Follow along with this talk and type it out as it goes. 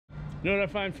You know what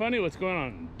I find funny? What's going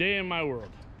on? Day in my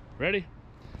world. Ready?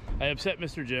 I upset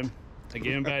Mr. Jim. I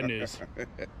gave him bad news.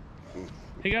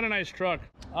 He got a nice truck.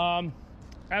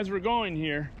 As we're going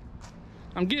here,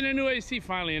 I'm getting a new AC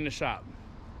finally in the shop.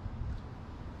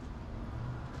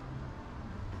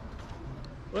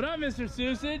 What up, Mr.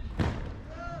 Susid?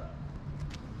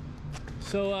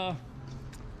 So, I'm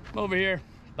over here,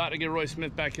 about to get Roy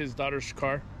Smith back his daughter's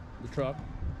car, the truck.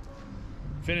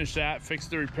 Finished that,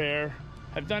 fixed the repair.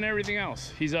 I've done everything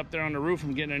else. He's up there on the roof.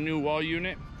 I'm getting a new wall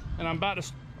unit, and I'm about to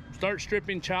start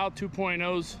stripping CHOW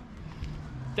 2.0's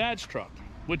dad's truck,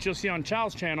 which you'll see on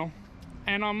CHOW's channel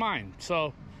and on mine.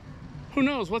 So who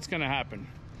knows what's gonna happen?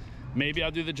 Maybe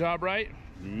I'll do the job right,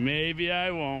 maybe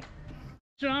I won't.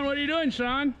 Sean, what are you doing,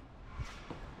 Sean?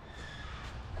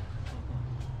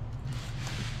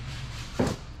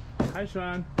 Hi,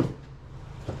 Sean.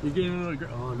 You're getting a little girl.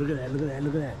 Oh, look at that, look at that,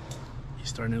 look at that. He's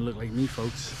starting to look like me,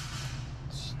 folks.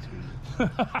 All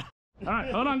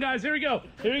right, hold on, guys. Here we go.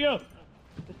 Here we go.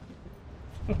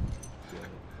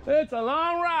 It's a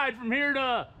long ride from here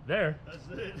to there. That's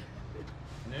it.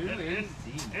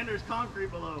 And there's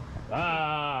concrete below.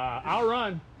 I'll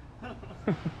run.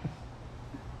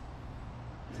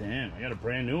 Damn, I got a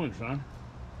brand new one, son.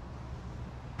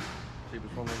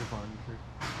 Cheapest one they can find, sure.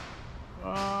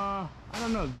 I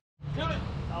don't know. Do it.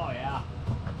 Oh yeah.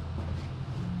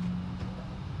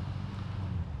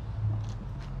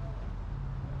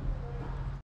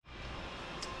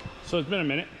 So it's been a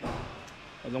minute.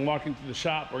 As I'm walking through the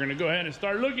shop, we're gonna go ahead and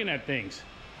start looking at things.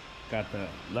 Got the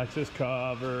Lexus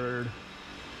covered.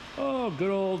 Oh,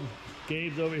 good old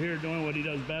Gabe's over here doing what he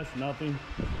does best, nothing.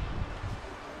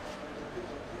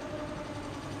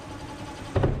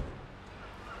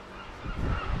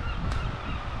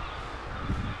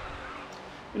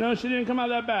 You know, she didn't come out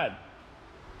that bad.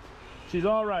 She's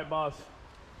all right, boss.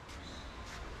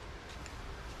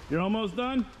 You're almost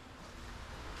done?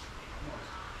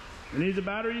 It needs a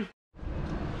battery.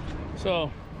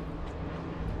 So,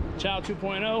 CHOW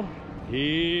 2.0,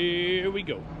 here we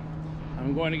go.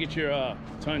 I'm going to get your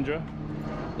Tundra.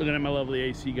 Looking at my lovely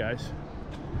AC, guys.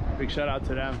 Big shout out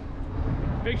to them.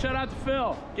 Big shout out to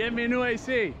Phil, gave me a new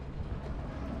AC.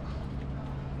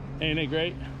 Ain't it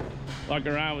great? Walking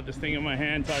around with this thing in my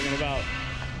hand talking about,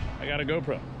 I got a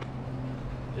GoPro.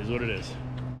 Is what it is.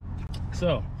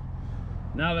 So,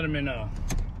 now that I'm in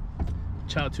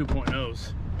CHOW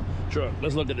 2.0's truck,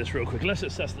 let's look at this real quick. Let's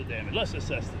assess the damage. Let's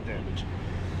assess the damage.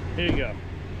 Here you go.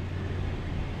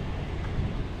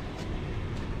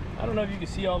 I don't know if you can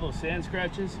see all those sand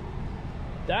scratches.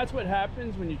 That's what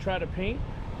happens when you try to paint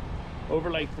over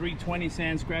like 320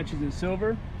 sand scratches in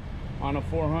silver on a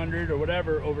 400 or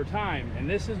whatever over time. And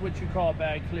this is what you call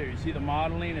bad clear. You see the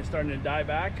modeling is starting to die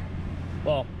back?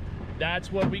 Well,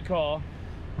 that's what we call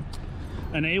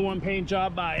an A1 paint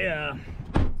job by a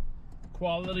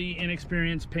quality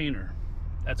inexperienced painter.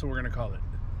 That's what we're gonna call it.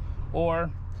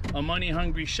 Or a money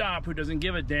hungry shop who doesn't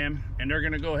give a damn, and they're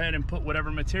gonna go ahead and put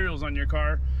whatever materials on your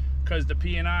car because the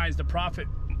P&Is, the profit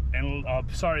and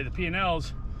the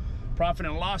P&Ls, profit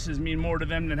and losses mean more to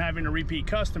them than having a repeat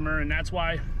customer, and that's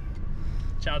why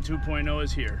CHOW 2.0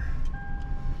 is here.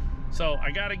 So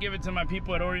I gotta give it to my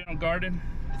people at Oriental Garden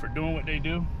for doing what they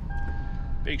do.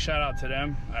 Big shout out to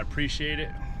them. I appreciate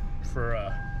it. For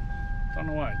don't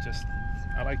know why, just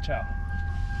I like CHOW.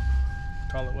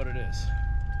 Call it what it is.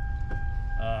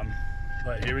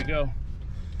 But here we go.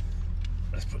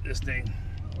 Let's put this thing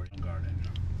Oriental Garden.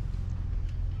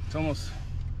 It's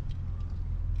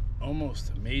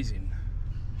almost amazing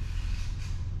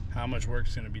how much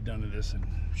work's gonna be done to this in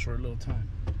a short little time.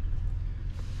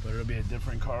 But it'll be a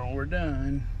different car when we're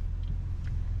done.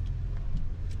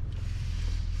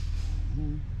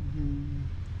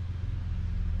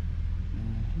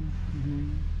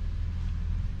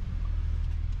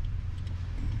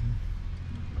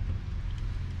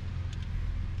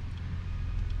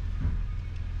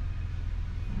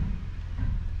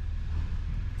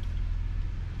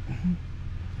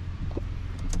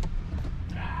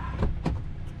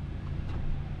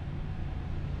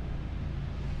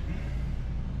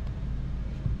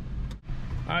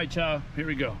 All right, CHOW, here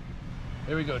we go.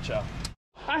 Here we go, CHOW.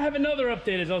 I have another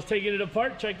update as I was taking it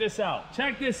apart. Check this out.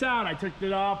 Check this out. I took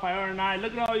it off, I ironed.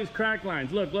 Look at all these crack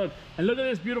lines. Look, look. And look at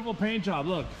this beautiful paint job.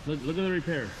 Look at the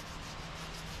repair.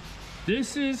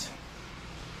 This is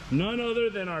none other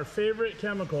than our favorite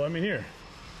chemical. I mean, here.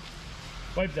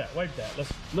 Wipe that, wipe that.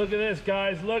 Let's look at this,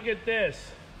 guys. Look at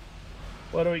this.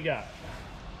 What do we got?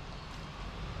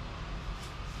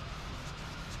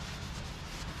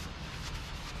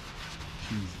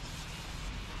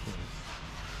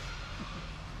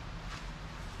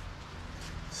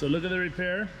 So look at the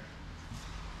repair.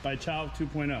 by CHOW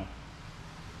 2.0.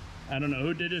 I don't know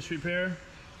who did this repair,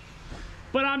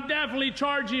 but I'm definitely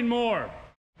charging more.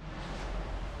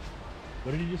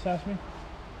 What did he just ask me?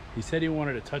 He said he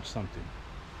wanted to touch something.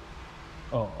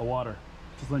 Oh, a water.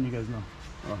 Just letting you guys know.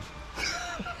 Oh.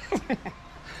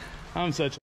 I'm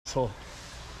such an asshole.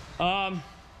 But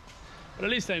at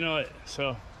least I know it.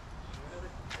 So,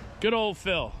 good old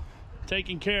Phil,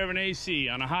 taking care of an AC.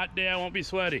 On a hot day, I won't be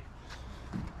sweaty.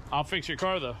 I'll fix your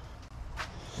car though.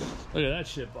 Look at that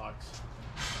shit box.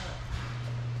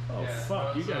 Oh yeah,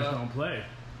 fuck, you guys don't play.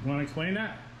 You want to explain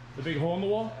that? The big hole in the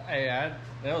wall? Hey,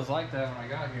 it was like that when I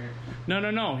got here.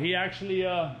 No. He actually,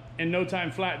 in no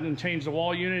time, flattened and changed the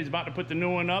wall unit. He's about to put the new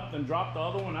one up, then drop the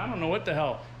other one. I don't know what the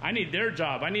hell. I need their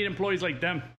job. I need employees like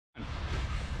them.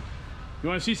 You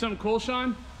want to see something cool,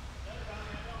 Sean?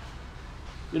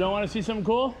 You don't want to see something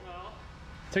cool? No.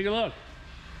 Take a look.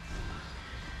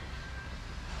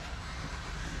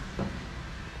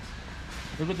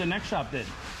 Look what the next shop did.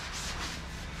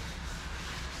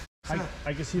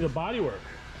 I can see the body work.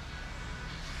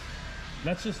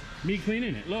 That's just me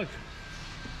cleaning it. Look,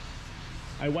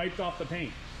 I wiped off the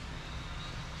paint.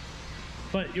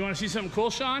 But you want to see something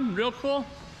cool, Sean? Real cool?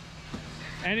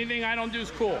 Anything I don't do is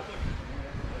cool.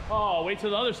 Oh, wait till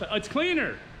the other side. It's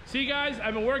cleaner. See, guys,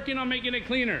 I've been working on making it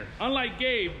cleaner. Unlike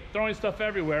Gabe, throwing stuff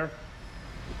everywhere.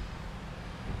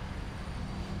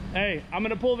 Hey, I'm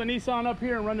gonna pull the Nissan up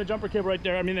here and run the jumper cable right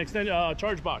there. I mean, extend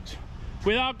charge box.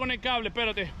 Cuidado con el cable,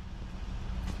 espérate.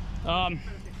 All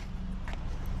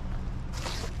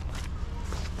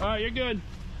right, you're good.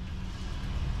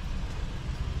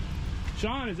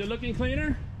 Sean, is it looking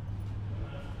cleaner?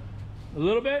 A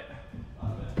little bit?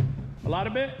 A lot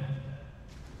of bit?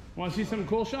 Want to see something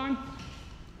cool, Sean?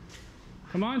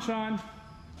 Come on, Sean.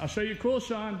 I'll show you cool,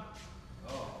 Sean.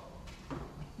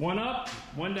 One up,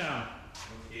 one down.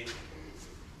 Okay.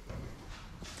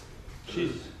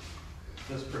 Jeez.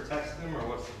 This protects them, or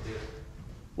what's the deal?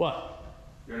 What?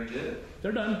 You already did it?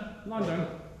 They're done. Long done.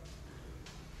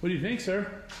 What do you think,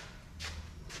 sir?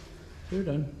 They're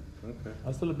done. Okay.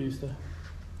 Hasta la vista.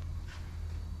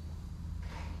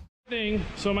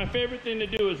 So my favorite thing to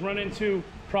do is run into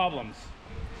problems.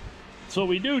 So what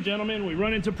we do, gentlemen, we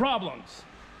run into problems.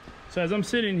 So as I'm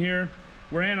sitting here,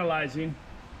 we're analyzing.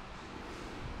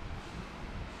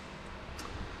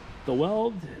 The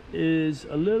weld is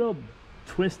a little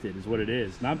twisted is what it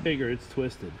is. Not bigger, it's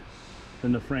twisted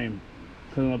than the frame.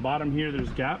 Because on the bottom here, there's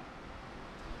a gap.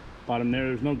 Bottom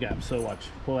there's no gap. So watch,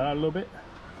 pull it out a little bit.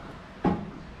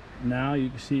 Now you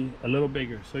can see a little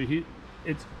bigger. So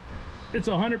it's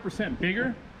 100%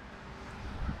 bigger.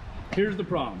 Here's the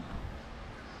problem.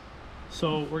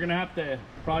 So we're gonna have to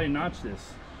probably notch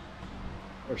this,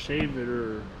 or shave it,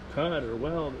 or cut, or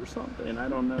weld, or something. I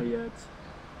don't know yet.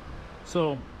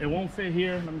 So it won't fit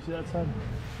here. Let me see that side.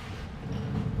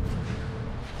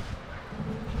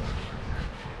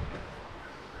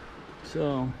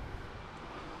 So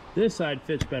this side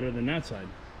fits better than that side.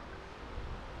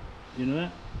 You know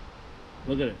that?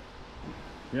 Look at it.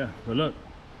 Yeah, but look,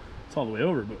 it's all the way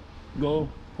over, but go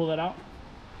pull that out.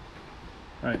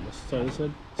 All right, let's try this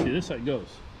side. See, this side goes.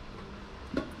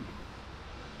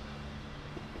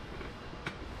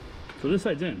 So this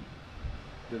side's in.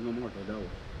 There's no more double.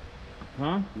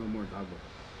 Huh? No more double.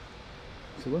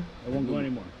 So what? It won't go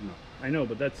anymore. No. I know,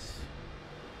 but that's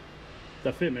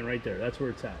the fitment right there. That's where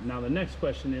it's at. Now the next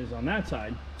question is on that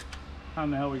side, how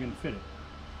in the hell are we gonna fit it?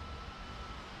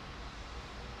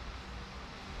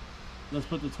 Let's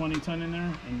put the 20 ton in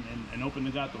there and open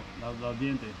the gato, la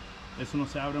diente. Eso no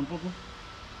se abre un poco?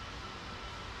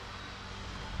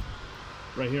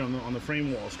 Right here on the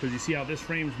frame walls, because you see how this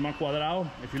frame's más cuadrado?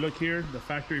 If you look here, the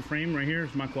factory frame right here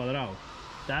is más cuadrado.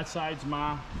 That side's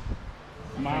my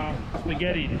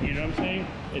spaghetti, you know what I'm saying?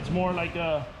 It's more like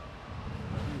a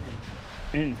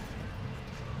in.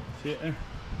 See it there?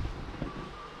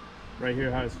 Right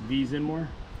here how it's V's in more.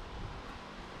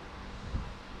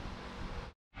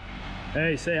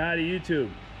 Hey, say hi to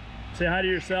YouTube. Say hi to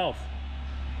yourself.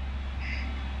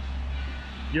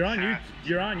 You're on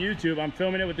YouTube. I'm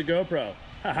filming it with the GoPro.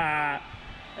 Haha.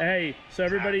 Hey, so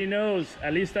everybody knows,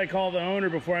 at least I call the owner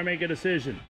before I make a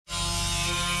decision.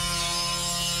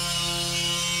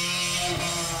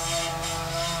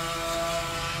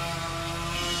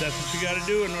 That's what you got to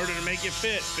do in order to make it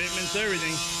fit. Fitment's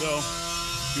everything. So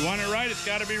if you want it right, it's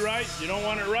got to be right. You don't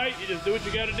want it right, you just do what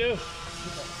you got to do.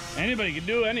 Anybody can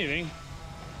do anything.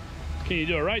 Can you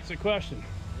do it right? It's a question.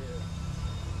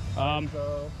 Yeah.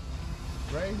 So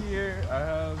right here I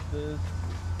have this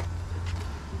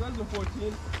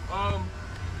 2014. I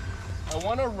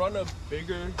want to run a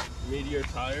bigger, meatier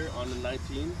tire on the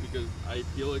 19 because I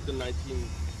feel like the 19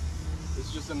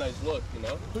 It's just a nice look, you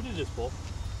know? Who did this pull?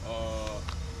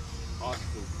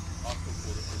 Austin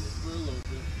pulled it for me. We're a little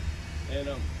bit. And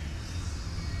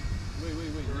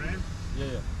wait. Duran?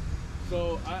 Yeah.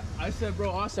 So I said, bro,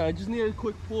 Austin, I just need a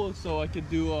quick pull so I could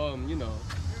do you know,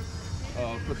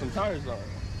 put some tires on.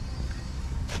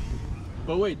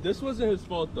 But wait, this wasn't his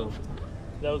fault though.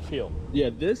 That was peel. Yeah,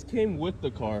 this came with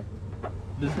the car.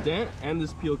 This dent and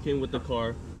this peel came with the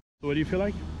car. So what do you feel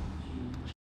like?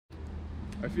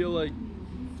 I feel like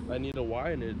I need to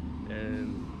widen it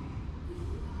and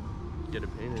get it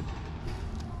painted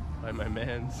by my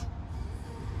mans.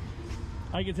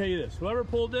 I can tell you this, whoever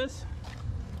pulled this,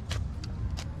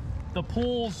 the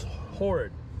pull's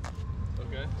horrid.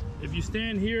 Okay. If you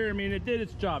stand here, I mean, it did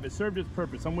its job. It served its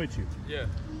purpose. I'm with you. Yeah.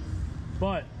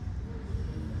 But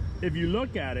if you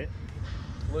look at it,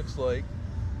 Looks like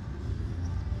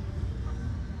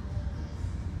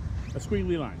a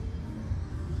squiggly line.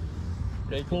 It's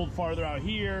Bacon. pulled farther out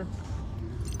here,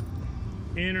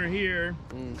 inner here,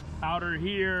 outer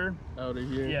here. out of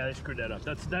here. Yeah, they screwed that up.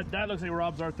 That looks like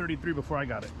Rob's R33 before I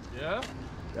got it. Yeah?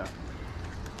 Yeah.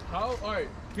 How? All right.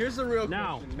 Here's the real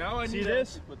Now, question. Now I see need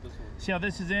this? to put this one. See how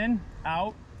this is in,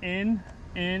 out, in,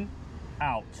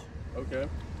 out. Okay.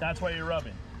 That's why you're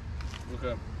rubbing.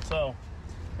 Okay. So,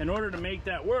 in order to make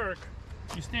that work,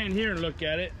 you stand here and look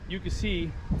at it, you can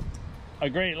see a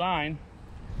great line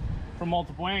from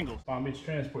multiple angles. Palm Beach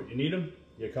Transport, you need them?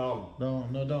 You call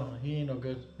them. No, don't. He ain't no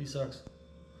good. He sucks.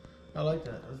 I like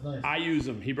that. That's nice. I use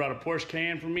them. He brought a Porsche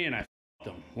Cayenne for me and I f***ed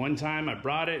him. One time I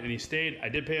brought it and he stayed. I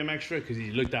did pay him extra because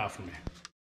he looked out for me.